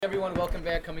Everyone, welcome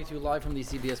back. Coming to you live from the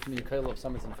CBS Community College of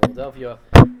Summits in Philadelphia.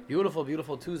 Beautiful,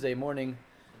 beautiful Tuesday morning,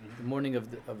 the morning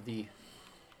of the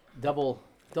double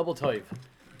Tov.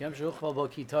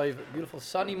 Beautiful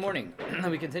sunny morning.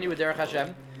 We continue with Derech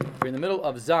Hashem. We're in the middle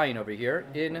of Zion over here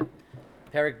in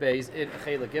Perek Beis in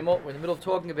Chela Gimel. We're in the middle of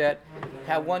talking about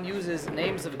how one uses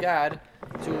names of God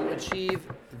to achieve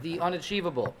the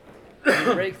unachievable,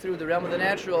 to break through the realm of the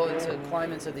natural and to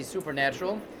climb into the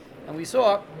supernatural. And we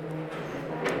saw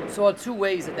two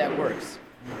ways that works.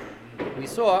 We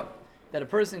saw that a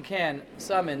person can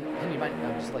summon, and you might,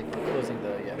 I'm just like closing,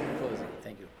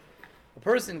 thank you. A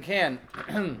person can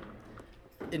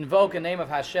invoke a name of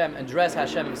Hashem and dress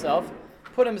Hashem himself,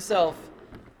 put himself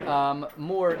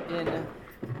more in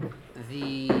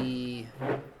the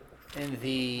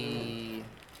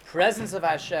presence of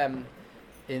Hashem,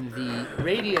 in the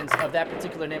radiance of that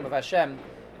particular name of Hashem.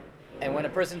 And when a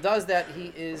person does that,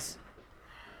 he is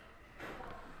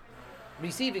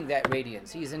receiving that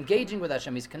radiance. He's engaging with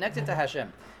Hashem. He's connected to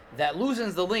Hashem. That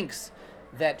loosens the links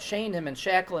that chain him and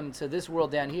shackle him to this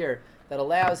world down here, that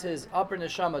allows his upper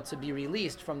neshama to be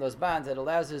released from those bonds, that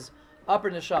allows his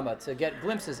upper neshama to get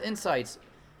glimpses, insights,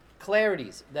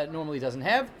 clarities that normally doesn't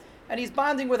have. And he's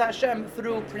bonding with Hashem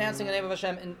through pronouncing the name of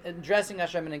Hashem and addressing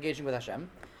Hashem and engaging with Hashem.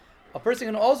 A person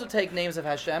can also take names of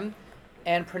Hashem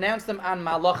and pronounce them on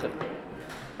Malachim.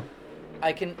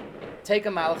 I can take a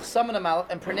Malach, summon a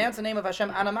Malach, and pronounce the name of Hashem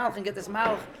on a Malach and get this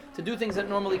Malach to do things that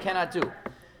normally cannot do.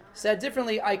 Said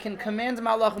differently, I can command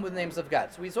Malachim with names of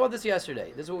God. So we saw this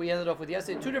yesterday. This is what we ended off with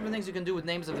yesterday. Two different things you can do with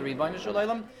names of the Rebbeinu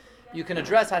Shalom. You can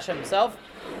address Hashem himself,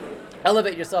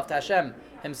 elevate yourself to Hashem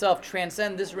himself,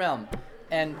 transcend this realm,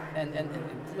 and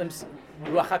glimpse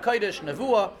Ruach HaKodesh,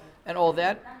 Nevuah, and all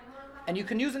that. And you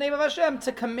can use the name of Hashem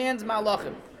to command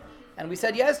Malachim. And we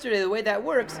said yesterday, the way that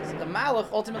works is the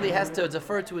Malach ultimately has to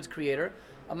defer to its creator.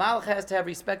 A Malach has to have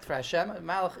respect for Hashem. A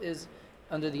Malach is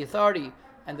under the authority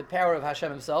and the power of Hashem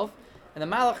himself. And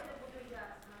the Malach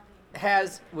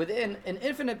has within an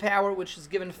infinite power which is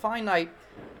given finite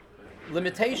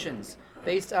limitations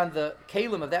based on the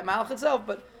kalim of that Malach itself,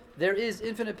 but there is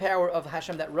infinite power of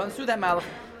Hashem that runs through that Malach.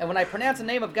 And when I pronounce the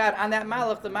name of God on that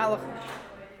Malach, the Malach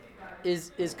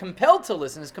is compelled to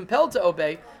listen, is compelled to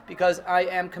obey, because I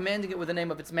am commanding it with the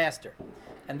name of its master.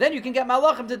 And then you can get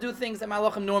Malachim to do things that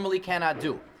Malachim normally cannot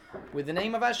do. With the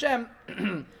name of Hashem,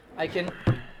 I can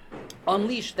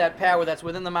unleash that power that's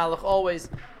within the Malach always.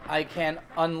 I can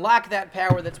unlock that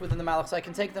power that's within the Malach. So I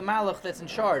can take the Malach that's in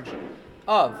charge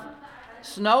of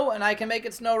snow, and I can make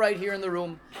it snow right here in the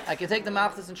room. I can take the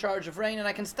Malach that's in charge of rain, and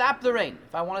I can stop the rain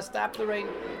if I want to stop the rain,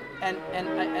 and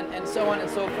so on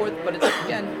and so forth. But it's,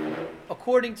 again,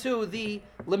 according to the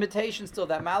limitations still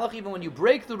that Malach, even when you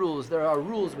break the rules, there are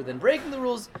rules within breaking the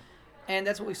rules, and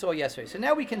that's what we saw yesterday. So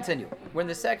now we continue. We're in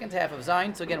the second half of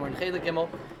Zion. So again, we're in Chela Gimel,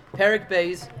 Perek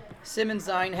Beis, Siman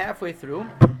Zion, halfway through.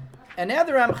 And now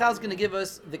the Ramchal is going to give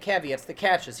us the caveats, the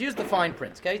catches. Here's the fine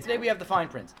print. Okay, today we have the fine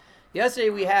print. Yesterday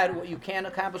we had what you can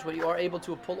accomplish, what you are able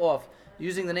to pull off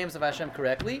using the names of Hashem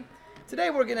correctly. Today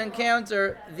we're going to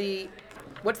encounter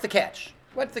what's the catch?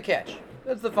 What's the catch?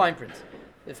 That's the fine print.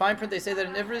 The fine print, they say that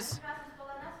in Ivris,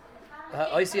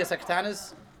 Oisias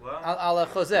Aktanis, Ala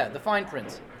Choseh, the fine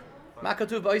print.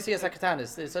 Makatuv Oisias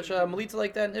Aktanis. There's such a melita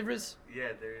like that in Ivris?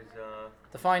 Yeah, there's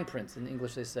the fine print in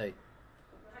English, they say.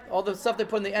 All the stuff they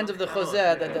put in the end of the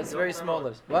Choseh, that's very small.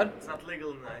 What? It's not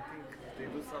legal. I think they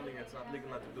do something that's not legal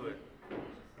not to do it.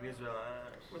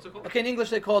 What's it called? Okay, in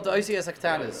English they call it the Oisias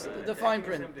Aktanis, the fine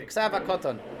print. Ksav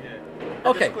HaKoton. Yeah.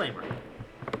 Okay. Disclaimer.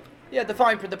 Yeah, the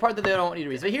fine print, the part that they don't want you to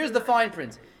read. So here's the fine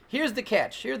print. Here's the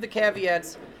catch. Here's the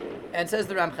caveats. And says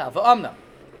the Ramchal, V'amna.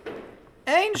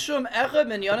 Ein shum echad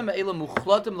min yanim ha'ela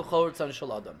muchlatim l'chol ritzon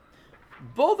shel adam.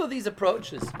 Both of these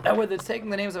approaches, whether it's taking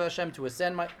the names of Hashem to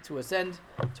ascend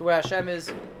to where Hashem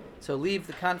is, to leave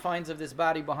the confines of this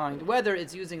body behind, whether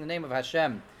it's using the name of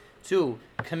Hashem to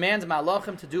command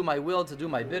Malachim to do my will, to do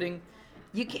my bidding,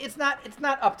 it's not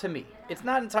up to me. It's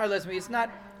not entirely up to me. It's not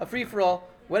a free-for-all.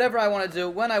 Whatever I want to do,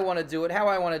 when I want to do it, how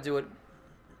I want to do it,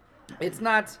 it's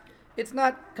not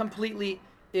completely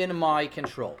in my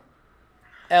control.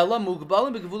 It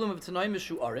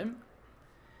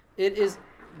is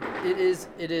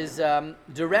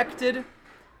directed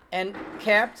and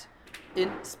capped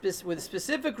with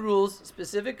specific rules,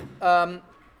 specific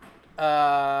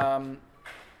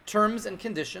terms and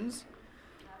conditions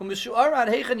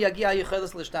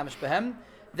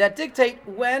that dictate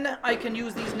when I can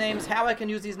use these names, how I can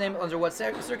use these names, under what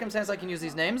circumstance I can use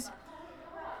these names.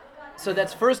 So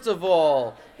that's, first of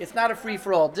all, it's not a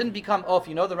free-for-all. It didn't become, if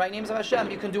you know the right names of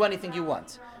Hashem, you can do anything you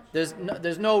want.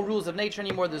 There's no rules of nature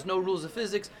anymore. There's no rules of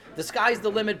physics. The sky's the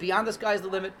limit. Beyond the sky's the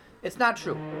limit. It's not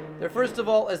true. There, first of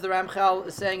all, as the Ramchal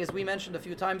is saying, as we mentioned a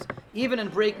few times, even in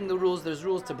breaking the rules, there's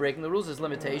rules to breaking the rules. There's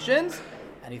limitations.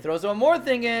 And he throws one more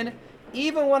thing in.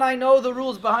 Even when I know the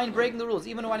rules behind breaking the rules,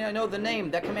 even when I know the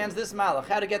name that commands this malach,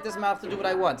 how to get this malach to do what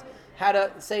I want, how to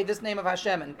say this name of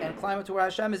Hashem and climb up to where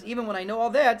Hashem is, even when I know all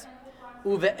that,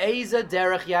 uve'eza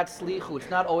derech yatzlichu, it's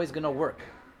not always going to work.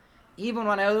 Even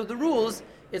when I know the rules,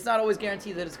 it's not always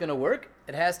guaranteed that it's going to work.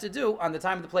 It has to do on the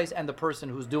time, the place, and the person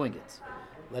who's doing it.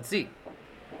 Let's see.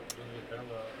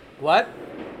 What?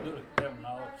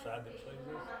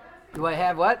 Do I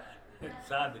have what?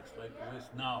 Tzaddiks like this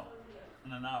now.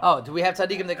 Oh, do we have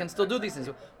tzaddikim that can still do these things?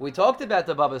 We talked about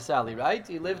the Baba Sali, right?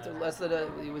 He lived less than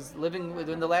he was living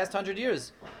within the last 100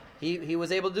 years. He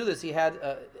was able to do this. He had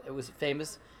it was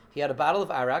famous. He had a bottle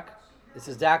of arak. This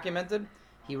is documented.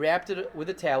 He wrapped it with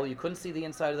a towel. You couldn't see the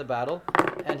inside of the bottle,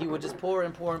 and he would just pour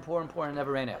and pour and pour and pour, and it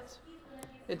never ran out.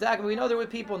 We know there were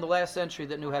people in the last century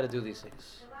that knew how to do these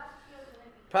things.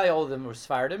 Probably all of them were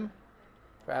Sfardim.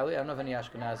 Probably, I don't know if any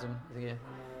Ashkenazim. You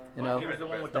know. He was the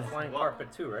one with the flying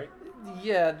carpet too, right?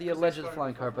 Yeah, the alleged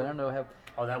flying carpet. I don't know how.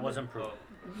 Oh, that wasn't proved.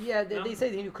 Yeah, they say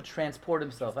that he could transport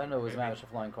himself. I don't know if it was mamish a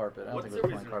flying carpet. I don't think it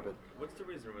was a flying carpet. What's the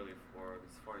reason really for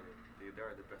this fighting? They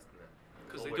are the best in that.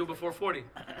 Because they do before 40.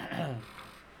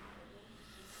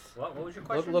 What was your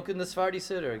question? Look in the Sephardi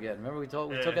Siddur again. Remember we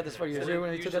took out the Sephardi Siddur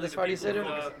when we took out the Sephardi Siddur?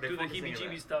 Do the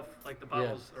heebie-jeebie stuff, like the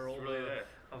bottles are all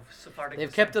of Sephardic.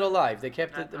 They've kept it alive. They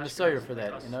kept it the Messiah for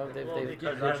that. You know,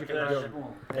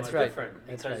 that's right.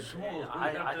 That's right. Smooth.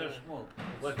 I think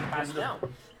was passed down.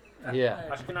 Yeah.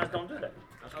 Ashkenaz don't do that.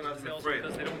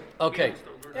 Okay.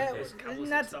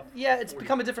 It's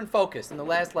become a different focus in the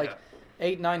last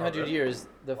 800-900 years.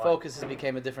 The focus has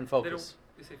become a different focus.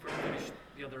 They say first finish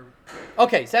the other.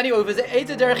 Okay, so anyway,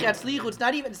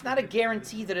 it's not a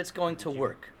guarantee that it's going to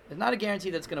work. It's not a guarantee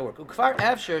that it's going to work. Ukfar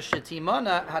afsher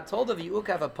shetimana hatolda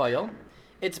v'ukav apoyel.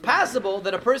 It's possible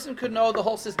that a person could know the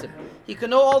whole system. He could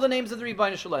know all the names of the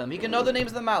Rebbeinu Shalom. He could know the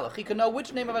names of the Malach. He could know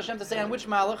which name of Hashem to say on which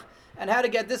Malach, and how to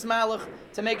get this Malach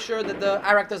to make sure that the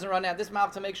Arak doesn't run out. This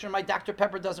Malach to make sure my Dr.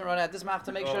 Pepper doesn't run out. This Malach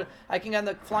to make sure I can get on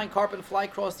the flying carpet and fly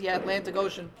across the Atlantic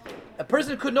Ocean. A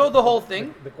person could know the whole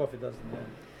thing. The coffee doesn't.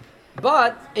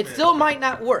 But it still might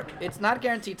not work. It's not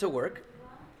guaranteed to work.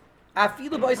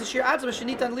 Even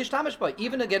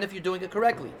again, if you're doing it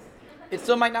correctly, it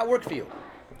still might not work for you.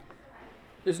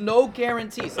 There's no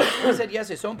guarantee. So I said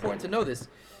yesterday, it's so important to know this.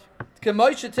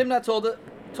 Timna told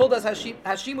us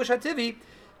Hashimush Hativi,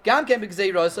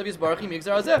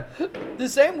 the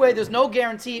same way there's no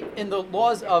guarantee in the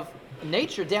laws of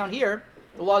nature down here,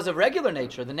 the laws of regular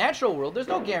nature, the natural world, there's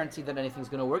no guarantee that anything's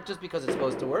going to work just because it's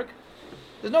supposed to work.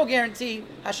 There's no guarantee.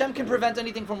 Hashem can prevent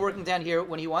anything from working down here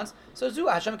when He wants. So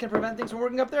Hashem can prevent things from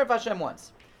working up there if Hashem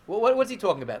wants. What's He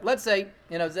talking about? Let's say,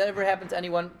 does that ever happen to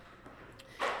anyone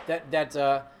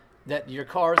that your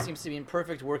car seems to be in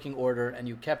perfect working order and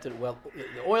you kept it well,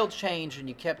 the oil changed and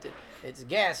you kept it's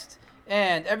gassed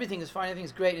and everything is fine,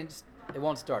 everything's great, and it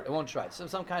won't start, it won't try. So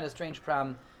some kind of strange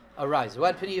problem arises.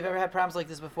 What, Penny, you've ever had problems like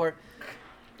this before?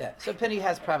 Yeah. So Penny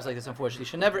has problems like this, unfortunately.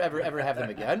 She'll never, ever, ever have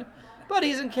them again. But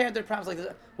he's encountered problems like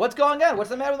this. What's going on? What's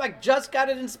the matter with? I just got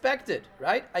it inspected,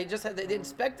 right? They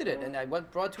inspected it, and I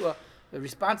brought to a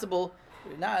responsible.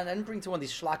 I didn't bring to one of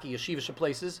these schlocky yeshivish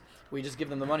places where you just give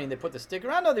them the money and they put the sticker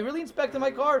on. No, they really inspected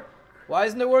my car. Why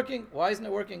isn't it working?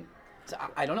 So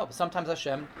I don't know. But sometimes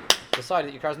Hashem decided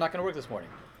that your car's not going to work this morning.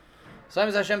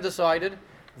 Sometimes Hashem decided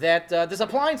that this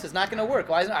appliance is not going to work.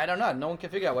 Why isn't it? I don't know. No one can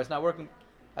figure out why it's not working.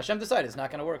 Hashem decided it's not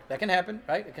going to work. That can happen,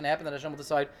 right? It can happen that Hashem will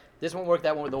decide this won't work,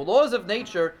 that won't work. The laws of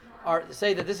nature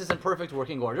say that this is in perfect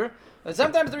working order. And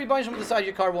sometimes the Rebbeinu Shalom will decide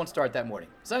your car won't start that morning.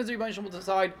 Sometimes the Rebbeinu Shalom will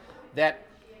decide that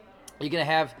you're going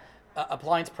to have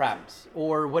appliance problems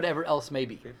or whatever else may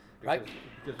be, right?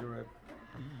 Because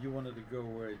you wanted to go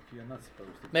where you're not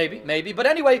supposed to. Maybe. But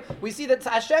anyway, we see that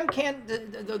Hashem can't.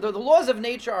 The laws of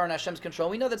nature are in Hashem's control.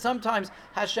 We know that sometimes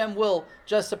Hashem will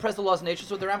just suppress the laws of nature.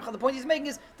 So the Ramchal, the point he's making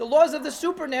is the laws of the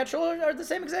supernatural are the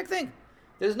same exact thing.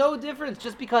 There's no difference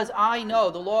just because I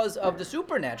know the laws of the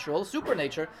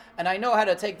supernature, and I know how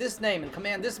to take this name and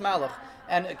command this malach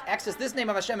and access this name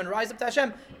of Hashem and rise up to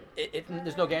Hashem.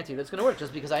 There's no guarantee that it's going to work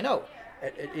just because I know.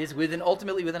 It is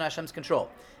ultimately within Hashem's control.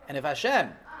 And if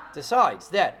Hashem decides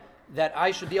that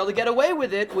I should be able to get away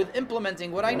with it, with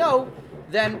implementing what I know,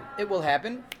 then it will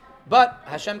happen. But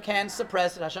Hashem can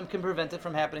suppress it. Hashem can prevent it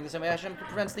from happening. The same way Hashem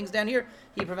prevents things down here,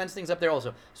 He prevents things up there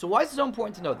also. So why is it so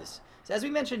important to know this? So as we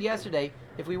mentioned yesterday,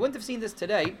 if we wouldn't have seen this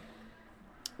today,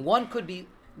 one could be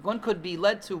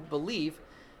led to believe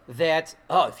that,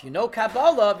 if you know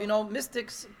Kabbalah, if you know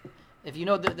mystics, if you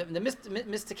know the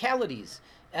mysticalities,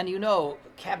 and you know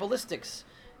Kabbalistics,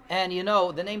 and you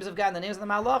know the names of God and the names of the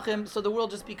Malachim, so the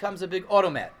world just becomes a big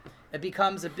automat. It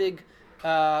becomes a big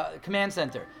command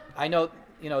center. I know,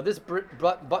 this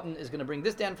button is going to bring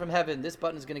this down from heaven, this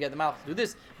button is going to get the Malach to do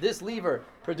this, this lever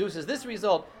produces this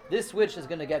result, this switch is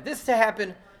going to get this to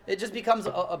happen. It just becomes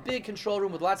a big control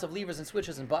room with lots of levers and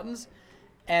switches and buttons.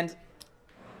 And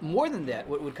more than that,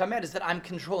 what would come out is that I'm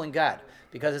controlling God.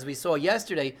 Because as we saw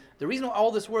yesterday, the reason why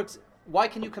all this works, why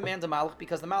can you command a Malach?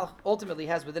 Because the Malach ultimately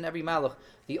has within every Malach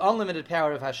the unlimited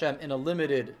power of Hashem in a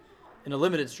limited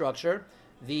structure,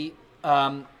 the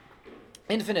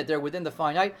infinite there within the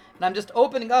finite, and I'm just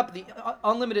opening up the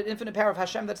unlimited infinite power of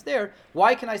Hashem that's there.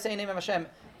 Why can I say the name of Hashem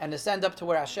and ascend up to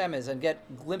where Hashem is and get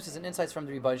glimpses and insights from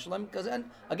the Rebbeinu Shalom? Because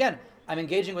again, I'm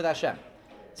engaging with Hashem.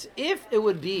 So if it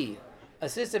would be a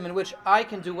system in which I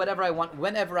can do whatever I want,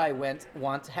 whenever I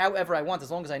want, however I want,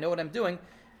 as long as I know what I'm doing,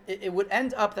 it would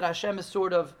end up that Hashem is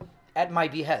sort of at my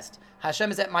behest.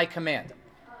 Hashem is at my command.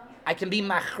 I can be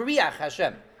machriach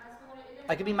Hashem.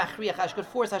 I could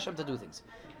force Hashem to do things.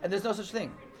 And there's no such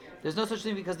thing. There's no such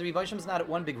thing because the Rebbeinu Shalom is not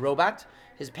one big robot.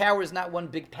 His power is not one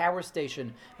big power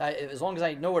station. As long as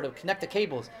I know where to connect the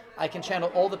cables, I can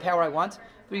channel all the power I want.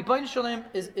 The Rebbeinu Shalom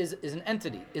is an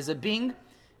entity, is a being,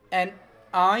 and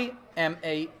I am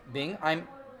a being. I'm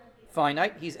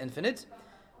finite. He's infinite.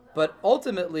 But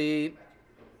ultimately,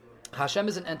 Hashem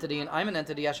is an entity, and I'm an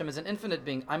entity. Hashem is an infinite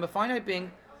being. I'm a finite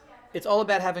being. It's all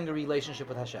about having a relationship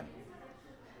with Hashem.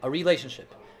 A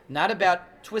relationship. Not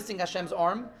about twisting Hashem's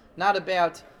arm, not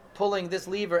about pulling this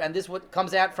lever and this what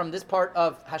comes out from this part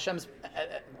of Hashem's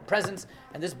presence,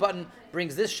 and this button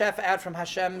brings this chef out from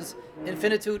Hashem's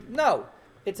infinitude. No.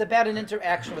 It's about an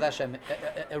interaction with Hashem,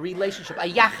 a relationship, a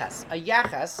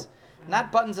yachas,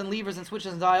 not buttons and levers and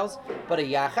switches and dials, but a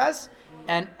yachas.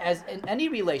 And as in any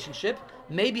relationship,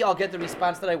 maybe I'll get the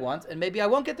response that I want, and maybe I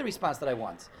won't get the response that I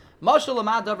want. Mashal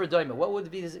amad davar doima. What would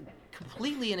be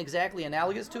completely and exactly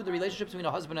analogous to the relationship between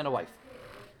a husband and a wife?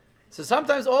 So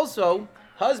sometimes also,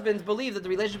 husbands believe that the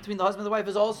relationship between the husband and the wife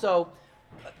is also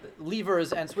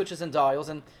levers and switches and dials,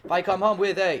 and if I come home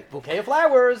with a bouquet of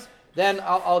flowers, then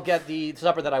I'll get the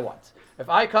supper that I want. If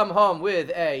I come home with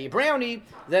a brownie,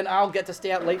 then I'll get to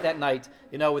stay out late that night,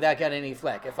 without getting any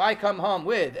flack. If I come home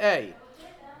with a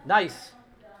nice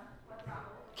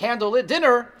candlelit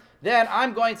dinner, then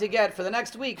I'm going to get for the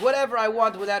next week whatever I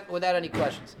want without any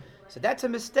questions. So that's a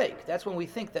mistake. That's when we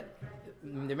think that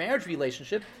the marriage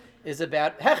relationship is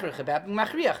about hechrich, about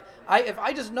machriach. If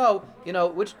I just know,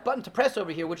 which button to press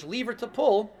over here, which lever to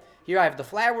pull. Here I have the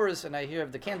flowers, and I here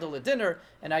have the candle at dinner,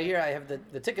 and I have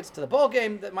the tickets to the ball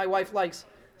game that my wife likes.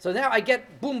 So now I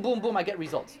get boom, boom, boom, I get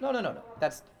results. No.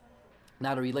 That's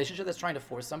not a relationship that's trying to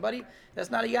force somebody.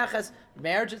 That's not a yachas.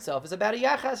 Marriage itself is about a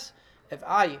yachas. If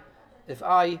I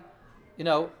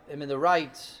am in the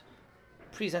right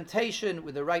presentation,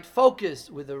 with the right focus,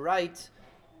 with the right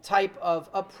type of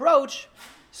approach,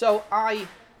 so I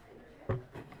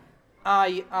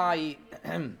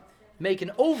make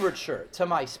an overture to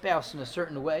my spouse in a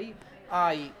certain way.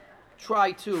 I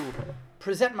try to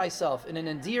present myself in an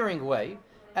endearing way,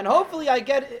 and hopefully I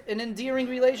get an endearing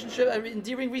relationship, an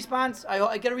endearing response.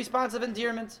 I get a response of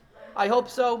endearment. I hope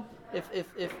so. If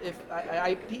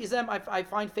I appease them, I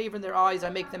find favor in their eyes, I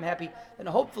make them happy, then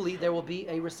hopefully there will be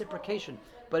a reciprocation.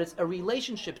 But it's a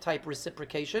relationship type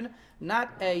reciprocation, not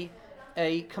a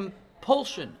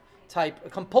compulsion type, a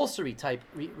compulsory type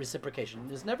reciprocation.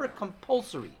 There's never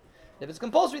compulsory. If it's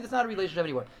compulsory, that's not a relationship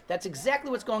anymore. That's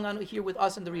exactly what's going on here with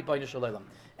us and the Rebbeinu Shalom.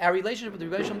 Our relationship with the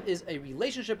Rebbeinu Shalom is a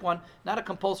relationship one, not a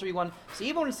compulsory one. So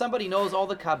even when somebody knows all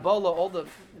the Kabbalah, all the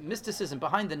mysticism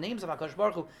behind the names of HaKadosh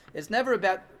Baruch Hu, it's never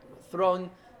about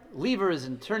throwing levers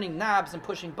and turning knobs and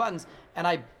pushing buttons, and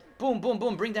I boom, boom,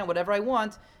 boom, bring down whatever I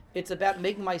want. It's about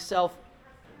making myself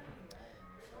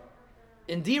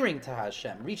endearing to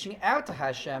Hashem, reaching out to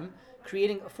Hashem,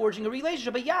 forging a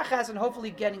relationship, a yachas, and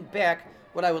hopefully getting back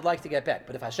what I would like to get back.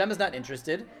 But if Hashem is not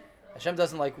interested, Hashem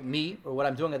doesn't like me or what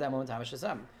I'm doing at that moment in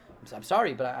time, I'm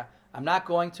sorry, but I'm not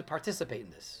going to participate in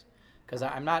this because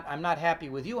I'm not happy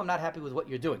with you. I'm not happy with what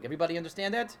you're doing. Everybody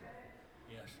understand that?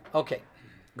 Yes. Okay,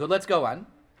 good. Let's go on.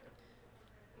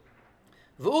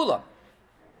 V'ula.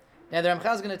 Now the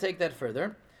Ramchal is going to take that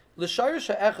further. L'shayr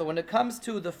she'echa. When it comes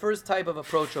to the first type of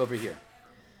approach over here,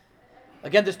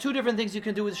 again, there's two different things you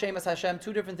can do with Shemas Hashem.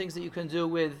 Two different things that you can do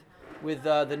with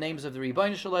the names of the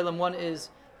Rebbeinu Shalom. One is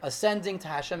ascending to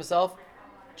Hashem Himself,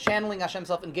 channeling Hashem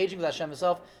Himself, engaging with Hashem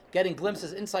Himself, getting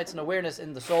glimpses, insights, and awareness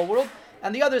in the soul world.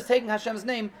 And the other is taking Hashem's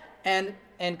name and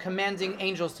commanding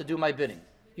angels to do my bidding.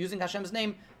 using Hashem's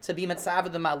name to be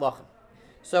Metzav the Malachim.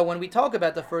 So when we talk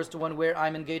about the first one where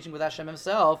I'm engaging with Hashem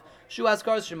himself, Shu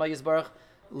Azkar Shema Yisbarach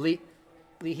Li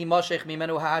Himoshech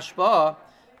Mimenu Hashpa,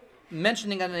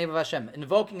 mentioning the name of Hashem,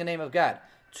 invoking the name of God,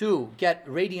 to get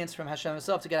radiance from Hashem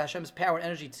himself, to get Hashem's power and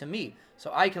energy to me,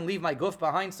 so I can leave my guf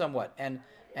behind somewhat and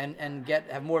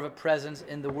have more of a presence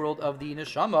in the world of the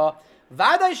neshama.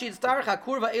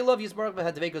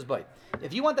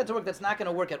 If you want that to work, that's not going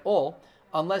to work at all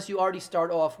unless you already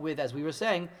start off with, as we were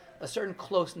saying, a certain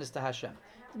closeness to Hashem.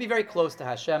 To be very close to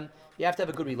Hashem, you have to have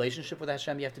a good relationship with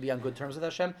Hashem. You have to be on good terms with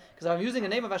Hashem. Because if I'm using the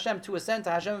name of Hashem to ascend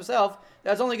to Hashem himself,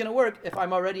 that's only going to work if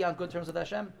I'm already on good terms with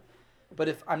Hashem. But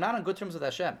if I'm not on good terms with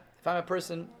Hashem, if I'm a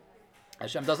person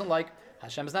Hashem doesn't like,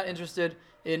 Hashem is not interested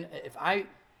in,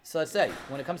 so let's say,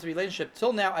 when it comes to relationship,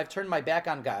 till now I've turned my back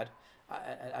on God.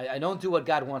 I don't do what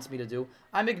God wants me to do.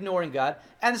 I'm ignoring God.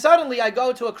 And suddenly I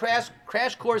go to a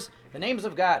crash course, the names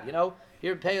of God.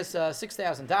 Here, pay us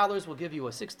 $6,000. We'll give you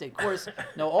a 6-day course.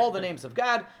 Know all the names of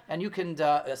God, and you can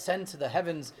ascend to the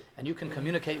heavens, and you can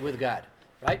communicate with God.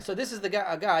 Right? So this is a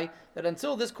guy that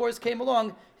until this course came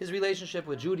along, his relationship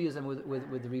with Judaism,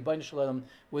 with the Rebbeinu Shalom,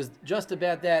 was just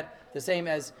about that, the same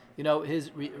as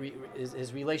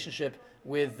his relationship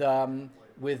with the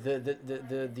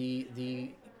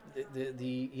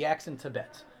yaks in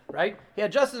Tibet. Right? He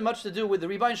had just as much to do with the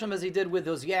Rebbeinu Shalom as he did with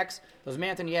those yaks, those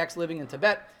mountain yaks living in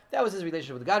Tibet. That was his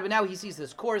relationship with God. But now he sees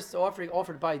this course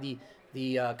offered by the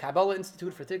Kabbalah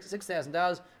Institute for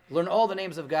 $6,000, learn all the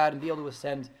names of God and be able to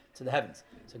ascend to the heavens.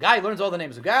 So a guy learns all the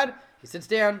names of God. He sits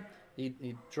down.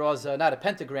 He draws not a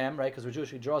pentagram, right? Because we're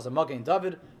Jewish. He draws a Magen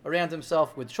David around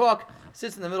himself with chalk.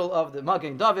 Sits in the middle of the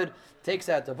Magen David. Takes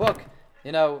out the book.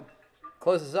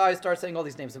 Closes his eyes. Starts saying all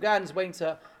these names of God and is waiting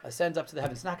to ascend up to the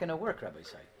heavens. It's not going to work, Rabbi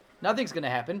say. Nothing's going to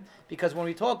happen because when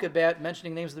we talk about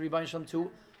mentioning names of the Rebbeinu Shalom to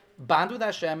bond with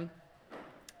Hashem,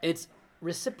 it's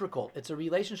reciprocal. It's a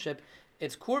relationship.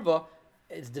 It's kurva.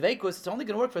 It's devekus. It's only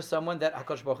going to work for someone that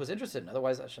HaKadosh Baruch Hu is interested in.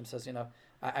 Otherwise, Hashem says,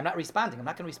 I'm not responding. I'm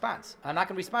not going to respond. I'm not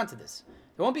going to respond to this.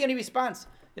 There won't be any response.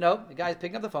 The guy's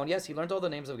picking up the phone. Yes, he learned all the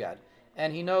names of God.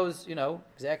 And he knows,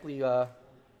 exactly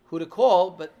who to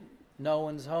call, but no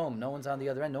one's home. No one's on the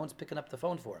other end. No one's picking up the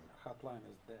phone for him. Hotline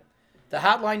is dead. The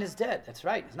hotline is dead. That's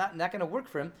right. It's not going to work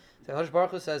for him. So HaKadosh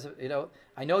Baruch Hu says,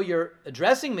 I know you're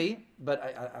addressing me, but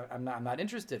I'm not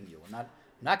interested in you. I'm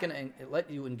not going to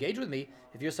let you engage with me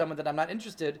if you're someone that I'm not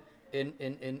interested in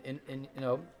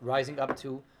rising up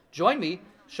to join me.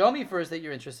 Show me first that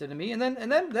you're interested in me, and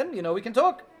then we can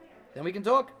talk. Then we can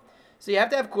talk. So you have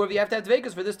to have kurv, you have to have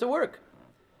dvekus for this to work.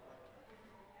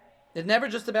 It's never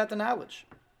just about the knowledge.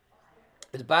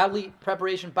 It's bodily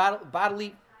preparation,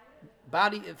 body,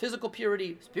 physical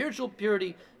purity, spiritual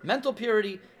purity, mental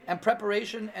purity, and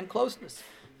preparation and closeness.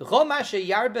 The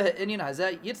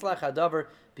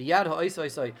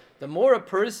more a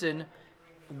person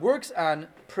works on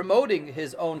promoting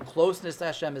his own closeness to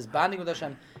Hashem, his bonding with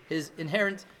Hashem, his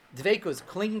inherent dveikus,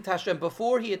 clinging to Hashem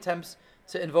before he attempts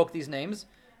to invoke these names,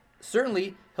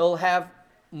 certainly he'll have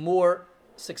more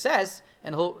success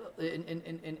and he'll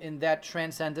in that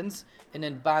transcendence and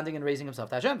in bonding and raising himself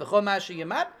to Hashem. The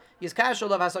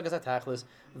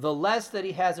less that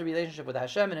he has a relationship with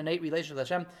Hashem, an innate relationship with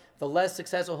Hashem, the less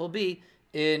successful he'll be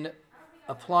in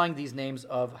applying these names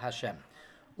of Hashem.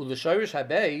 When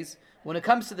it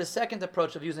comes to the second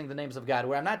approach of using the names of God,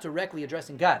 where I'm not directly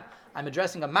addressing God, I'm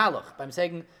addressing a malach. I'm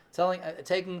taking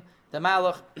the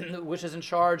malach which is in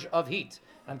charge of heat.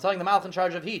 I'm telling the malach in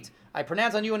charge of heat, I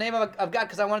pronounce on you a name of God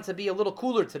because I want it to be a little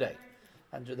cooler today.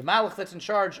 And the malach that's in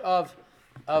charge of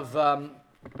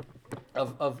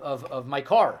my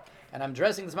car, and I'm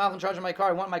dressing this malach in charge of my car.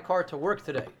 I want my car to work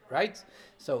today, right?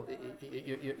 So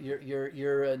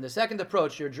you're in the second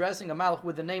approach. You're addressing a malach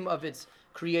with the name of its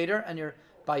creator, and you're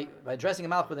by addressing a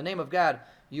malach with the name of God,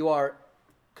 you are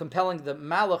compelling the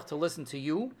malach to listen to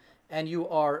you, and you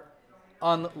are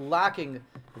unlocking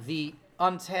the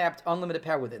untapped, unlimited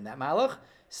power within that malach.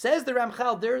 Says the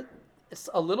Ramchal, there it's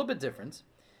a little bit different.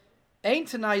 Ein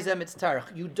tenaizem it's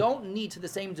tarach. You don't need to the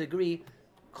same degree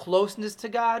closeness to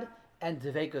God and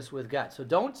devekus with God. So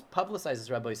don't publicize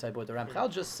this, Rabbi Yisai. What the Ramchal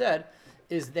just said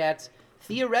is that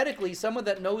theoretically, someone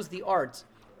that knows the art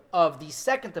of the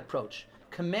second approach,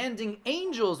 commanding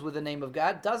angels with the name of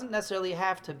God, doesn't necessarily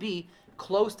have to be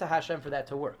close to Hashem for that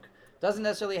to work. Doesn't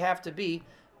necessarily have to be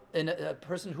a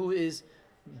person who is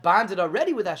bonded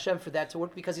already with Hashem for that to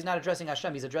work, because he's not addressing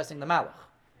Hashem, he's addressing the Malach.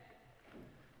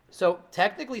 So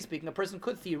technically speaking, a person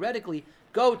could theoretically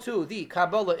go to the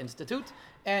Kabbalah Institute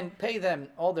and pay them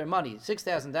all their money,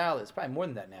 $6,000, probably more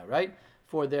than that now, right?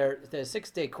 for their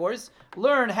 6-day course,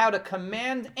 learn how to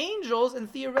command angels,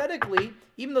 and theoretically,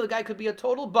 even though the guy could be a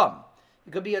total bum,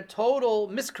 it could be a total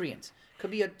miscreant, could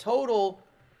be a total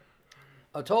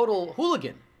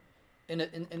hooligan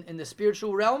in the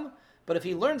spiritual realm, but if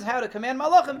he learns how to command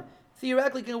Malachim,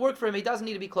 theoretically it can work for him. He doesn't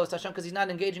need to be close to Hashem because he's not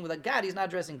engaging with a God, he's not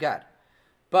addressing God.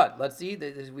 But let's see,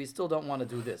 we still don't want to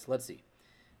do this. Let's see.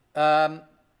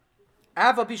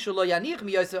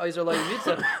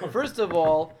 First of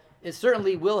all, it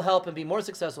certainly will help him be more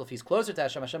successful if he's closer to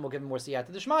Hashem. Hashem will give him more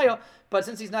siyata d'shmaya. But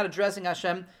since he's not addressing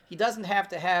Hashem, he doesn't have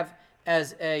to have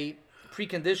as a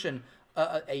precondition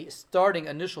a starting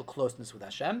initial closeness with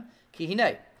Hashem.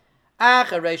 Now, why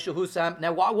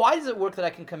does it work that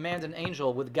I can command an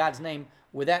angel with God's name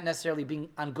without necessarily being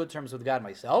on good terms with God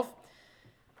myself?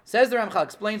 Says the Ramchal,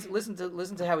 explains. Listen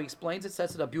to how he explains it.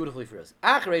 Sets it up beautifully for us.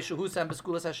 Now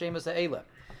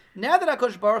that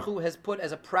HaKadosh Baruch Hu has put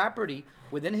as a property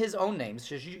within His own names,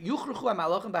 that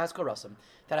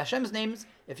Hashem's names,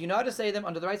 if you know how to say them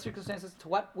under the right circumstances, to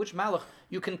which malach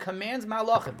you can command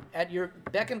malachim at your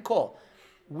beck and call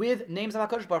with names of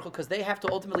HaKadosh Baruch Hu, because they have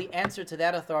to ultimately answer to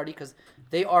that authority, because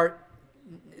they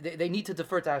need to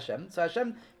defer to Hashem. So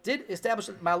Hashem did establish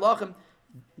that malachim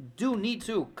do need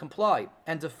to comply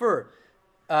and defer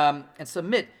and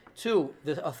submit to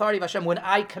the authority of Hashem when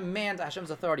I command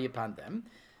Hashem's authority upon them.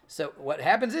 So what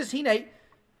happens is, Hine,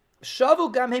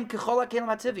 shavu gamhem kechol hakelim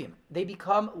hativim. They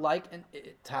become like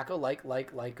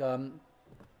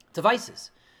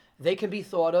devices. They can be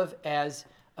thought of as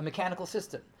a mechanical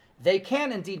system. They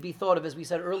can indeed be thought of, as we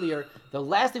said earlier, the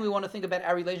last thing we want to think about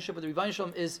our relationship with the Rebbeinu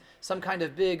Shalom is some kind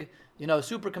of big,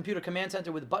 supercomputer command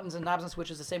center with buttons and knobs and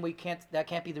switches. The same way that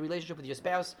can't be the relationship with your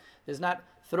spouse. There's not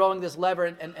throwing this lever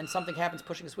and something happens,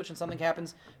 pushing a switch and something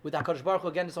happens. With HaKadosh Baruch Hu,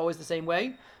 again, it's always the same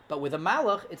way. But with a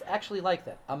malach, it's actually like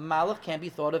that. A malach can be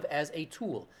thought of as a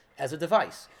tool, as a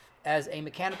device, as a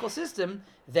mechanical system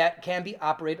that can be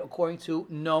operated according to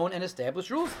known and established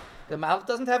rules. The malach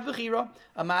doesn't have bechira.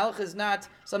 A malach is not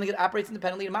something that operates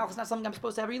independently. A malach is not something I'm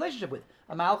supposed to have a relationship with.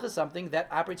 A malach is something that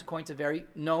operates according to very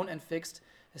known and fixed,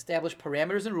 established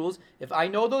parameters and rules. If I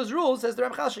know those rules, says the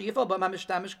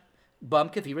Ramchal,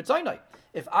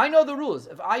 if I know the rules,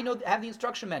 if I have the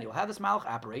instruction manual, how this malach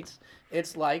operates,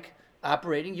 it's like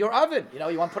operating your oven.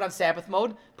 You want to put on Sabbath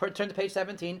mode, turn to page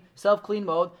 17, self-clean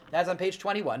mode, that's on page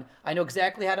 21. I know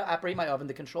exactly how to operate my oven.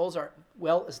 The controls are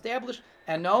well established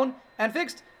and known and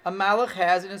fixed. A malach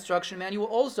has an instruction manual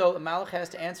also. A malach has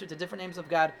to answer to different names of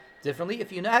God differently.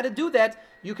 If you know how to do that,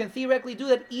 you can theoretically do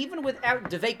that even without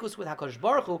devekus with HaKadosh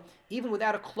Baruch Hu, even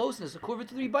without a closeness, a kurva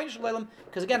to the Rebbeinu Shalom,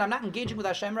 because again, I'm not engaging with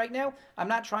Hashem right now. I'm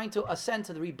not trying to ascend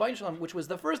to the Rebbeinu Shalom, which was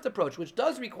the first approach, which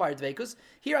does require devekus.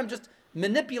 Here I'm just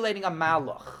manipulating a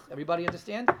malach. Everybody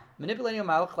understand? Manipulating a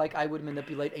malach like I would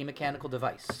manipulate a mechanical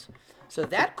device. So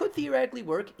that could theoretically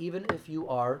work even if you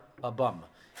are a bum,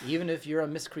 even if you're a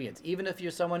miscreant, even if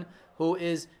you're someone who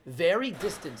is very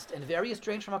distanced and very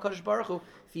estranged from HaKadosh Baruch Hu.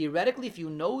 Theoretically, if you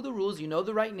know the rules, you know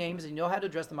the right names, and you know how to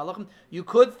address the malachim, you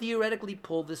could theoretically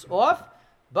pull this off,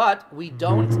 but we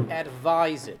don't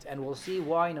advise it. And we'll see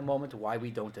why in a moment, why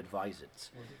we don't advise it.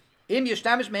 Again,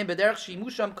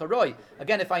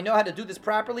 if I know how to do this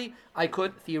properly, I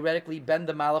could theoretically bend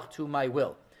the malach to my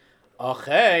will.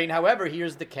 However,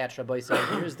 here's the catch, Rabbi said,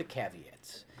 here's the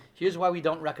caveat. Here's why we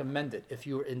don't recommend it if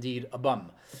you're indeed a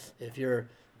bum. If you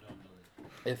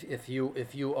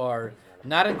are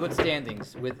not in good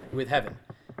standings with heaven.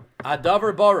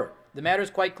 Adavar barer. The matter is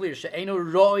quite clear. It's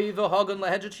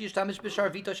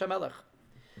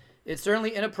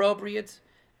certainly inappropriate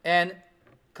and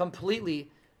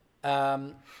completely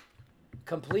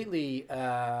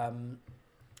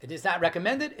it is not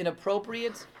recommended,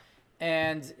 inappropriate,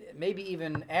 and maybe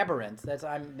even aberrant.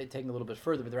 I'm taking a little bit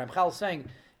further, but the Ramchal is saying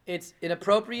it's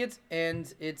inappropriate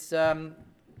and it's not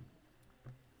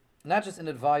just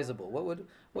inadvisable.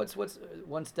 What's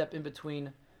one step in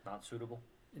between? Not suitable.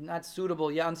 Not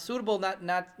suitable. Yeah, unsuitable. Not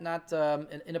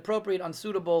inappropriate.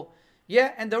 Unsuitable.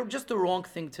 Yeah, and they're just the wrong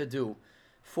thing to do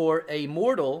for a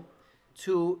mortal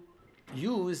to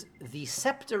use the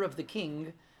scepter of the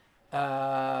king,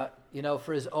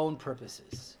 for his own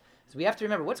purposes. So we have to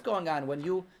remember what's going on when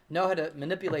you know how to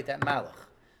manipulate that malach,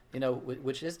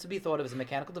 which is to be thought of as a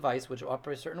mechanical device which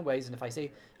operates certain ways. And if I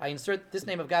say I insert this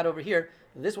name of God over here,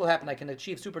 this will happen. I can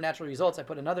achieve supernatural results. I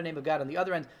put another name of God on the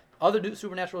other end. Other new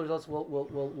supernatural results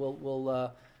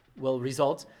will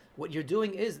result. What you're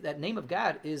doing is that name of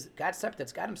God is God's scepter.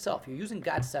 It's God Himself. You're using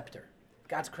God's scepter,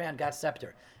 God's crown, God's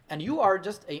scepter, and you are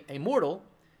just a mortal,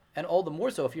 and all the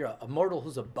more so if you're a mortal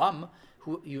who's a bum,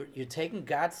 who you're taking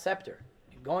God's scepter,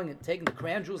 you're going and taking the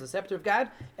crown jewels, the scepter of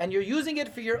God, and you're using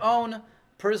it for your own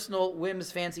personal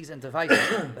whims, fancies, and devices.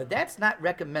 But that's not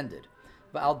recommended.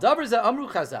 But al davar ze amru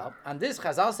Chazal, on this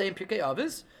Chazal saying Pirkei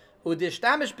Avos,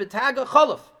 udishtamish betaga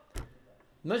cholov.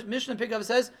 Mishnah Pirkei Avos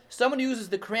says someone who uses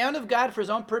the crown of God for his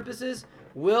own purposes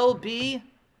will be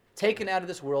taken out of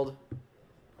this world.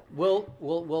 Will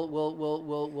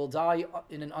die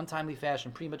in an untimely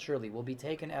fashion, prematurely. Will be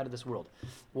taken out of this world.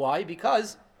 Why?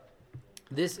 Because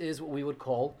this is what we would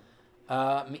call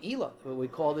me'ila. What we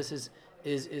call this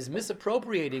is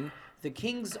misappropriating the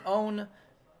king's own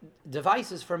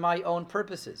devices for my own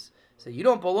purposes. So you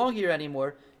don't belong here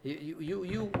anymore.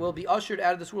 You will be ushered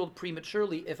out of this world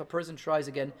prematurely if a person tries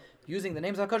again using the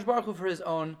names of HaKadosh Baruch Hu for his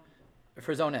own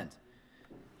end.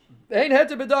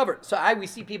 So we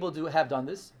see people have done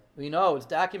this. We know it's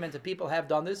documented. People have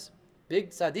done this.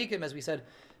 Big tzaddikim, as we said,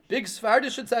 big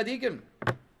Sephardish tzaddikim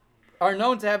are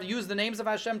known to have used the names of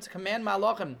Hashem to command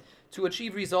Malachim to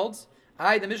achieve results.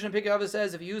 The Mishnah Pirkei Avos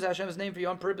says if you use Hashem's name for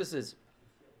your own purposes,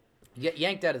 you get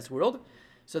yanked out of this world.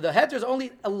 So the heter is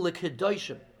only a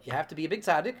l'kedoshim. You have to be a big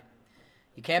tzaddik.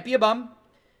 You can't be a bum.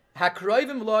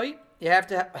 Hakroivim loy. You have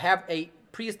to have a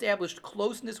pre-established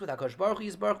closeness with HaKadosh Baruch Hu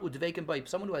Yisbarach u'dveikim b'ayim.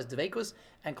 Someone who has dveikus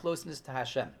and closeness to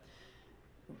Hashem.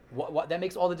 That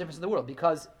makes all the difference in the world.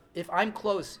 Because if I'm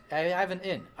close, I have an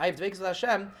in, I have dveikus with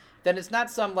Hashem, then it's not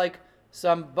some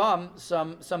bum,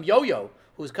 some yo-yo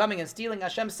who's coming and stealing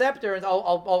Hashem's scepter. And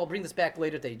I'll bring this back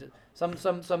later today.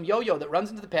 Some yo-yo that runs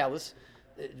into the palace,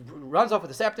 runs off with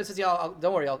the scepter, says,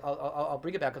 don't worry, I'll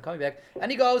bring it back, I'll come back.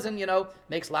 And he goes and,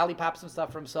 makes lollipops and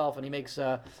stuff for himself, and he makes,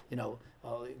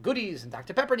 goodies and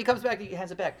Dr. Pepper, and he comes back and he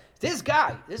hands it back. This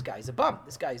guy's a bum.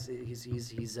 This guy's,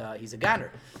 he's a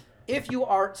goner. If you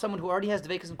are someone who already has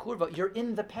Dveikus and Kurva, you're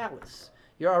in the palace.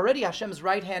 You're already Hashem's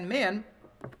right-hand man,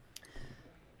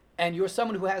 and you're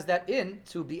someone who has that in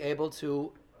to be able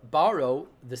to borrow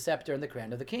the scepter and the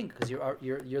crown of the king, because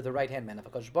you're the right-hand man of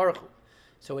HaKadosh Baruch Hu.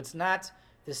 So it's not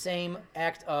the same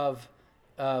act of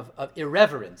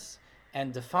irreverence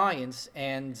and defiance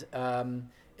and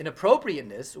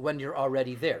inappropriateness when you're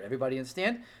already there. Everybody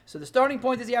understand? So the starting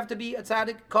point is you have to be a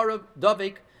tzaddik, karav,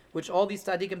 davik, which all these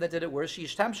tzaddikim that did it were.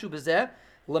 Shishtamshu bezeh,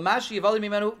 lamashi yivalim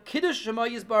imenu, kiddush shema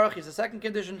yizbarach is the second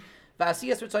condition.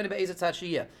 V'asiyas v'tzoyne be'ezet tzad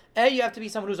shiyeh. You have to be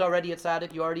someone who's already a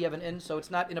tzaddik, you already have an in, so it's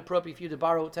not inappropriate for you to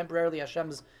borrow temporarily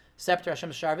Hashem's scepter,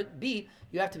 Hashem's sharvet. B,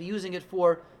 you have to be using it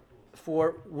for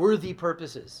worthy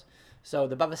purposes. So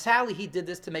the Baba Sali, he did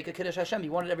this to make a Kiddush Hashem. He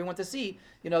wanted everyone to see,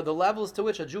 the levels to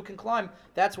which a Jew can climb.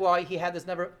 That's why he had this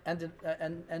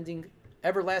never-ending,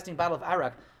 everlasting bottle of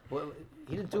arak. Well,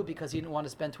 he didn't do it because he didn't want to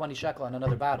spend 20 shekel on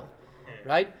another bottle,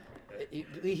 right?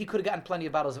 He could have gotten plenty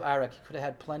of bottles of arak. He could have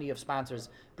had plenty of sponsors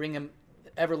bring him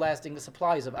everlasting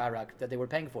supplies of arak that they were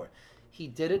paying for. He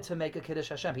did it to make a Kiddush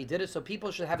Hashem. He did it so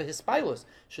people should have a hispailos,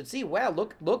 should see, wow,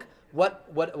 look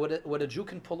what a Jew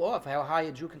can pull off, how high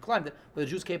a Jew can climb, what a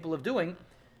Jew's capable of doing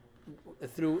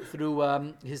through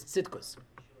his tzidkus.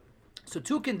 So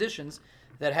two conditions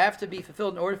that have to be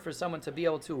fulfilled in order for someone to be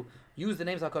able to use the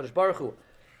names of HaKadosh Baruch Hu,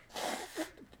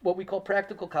 what we call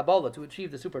practical Kabbalah, to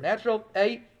achieve the supernatural.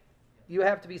 A, you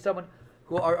have to be someone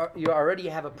who you already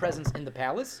have a presence in the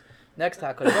palace. Next to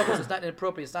HaKadosh Baruch Hu, so it's not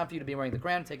inappropriate. It's not for you to be wearing the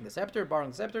crown, taking the scepter,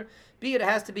 borrowing the scepter. B, it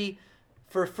has to be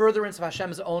for furtherance of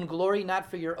Hashem's own glory, not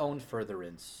for your own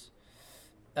furtherance.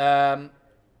 Okay,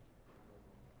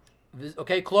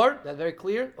 Klor? That's very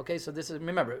clear? Okay, so this is,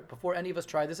 remember, before any of us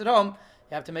try this at home,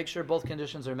 you have to make sure both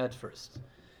conditions are met first.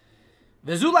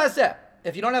 V'zulaseh.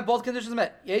 If you don't have both conditions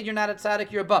met, A, you're not a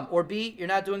tzaddik, you're a bum. Or B, you're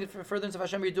not doing it for furtherance of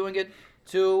Hashem, you're doing it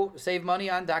to save money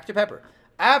on Dr. Pepper.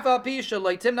 Even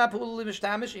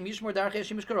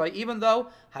though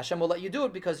Hashem will let you do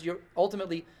it because you're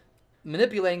ultimately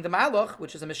manipulating the malach,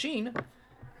 which is a machine,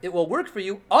 it will work for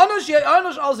you. A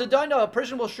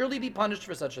person will surely be punished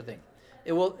for such a thing.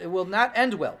 It will not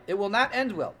end well. It will not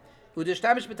end well. Will be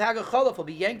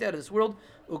yanked out of this world.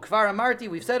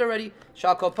 We've said already.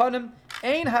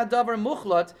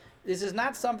 This is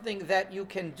not something that you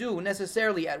can do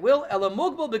necessarily at will. It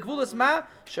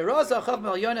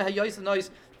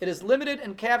is limited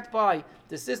and capped by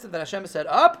the system that Hashem has set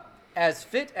up as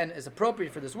fit and as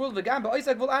appropriate for this world.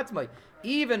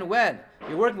 Even when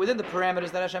you're working within the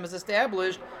parameters that Hashem has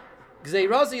established, if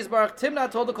Hashem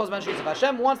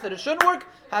wants that it shouldn't work,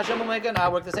 Hashem will make it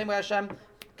not work. The same way Hashem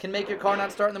can make your car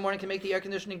not start in the morning, can make the air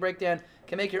conditioning break down,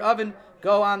 can make your oven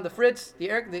go on the fritz,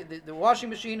 the washing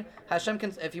machine. Hashem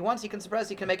can, if he wants, he can suppress,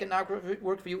 he can make it not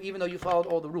work for you, even though you followed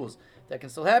all the rules. That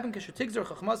can still happen.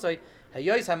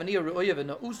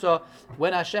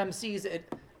 When Hashem sees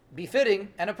it befitting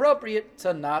and appropriate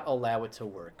to not allow it to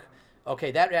work. Okay,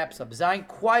 that wraps up. Zayin,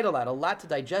 quite a lot to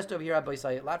digest over here, Rabbi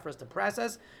Yisai, a lot for us to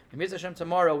process. And Mirza Hashem,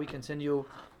 tomorrow we continue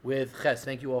with Ches.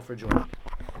 Thank you all for joining.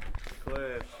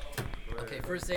 Clear. Okay, first